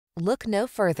Look no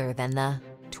further than the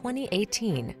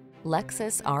 2018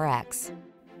 Lexus RX.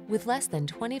 With less than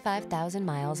 25,000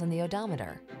 miles on the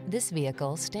odometer, this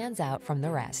vehicle stands out from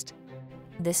the rest.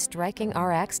 This striking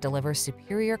RX delivers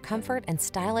superior comfort and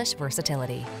stylish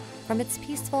versatility. From its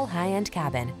peaceful high-end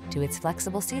cabin to its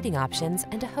flexible seating options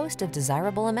and a host of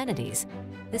desirable amenities,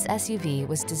 this SUV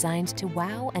was designed to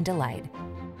wow and delight.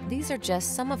 These are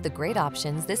just some of the great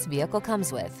options this vehicle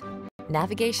comes with: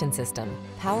 navigation system,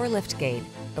 power liftgate,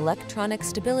 electronic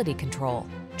stability control,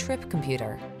 trip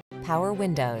computer, power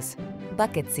windows,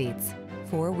 bucket seats,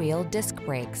 four-wheel disc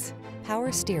brakes,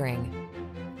 power steering.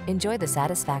 Enjoy the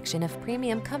satisfaction of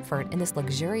premium comfort in this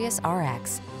luxurious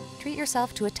RX. Treat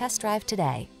yourself to a test drive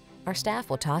today. Our staff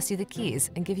will toss you the keys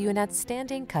and give you an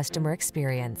outstanding customer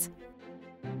experience.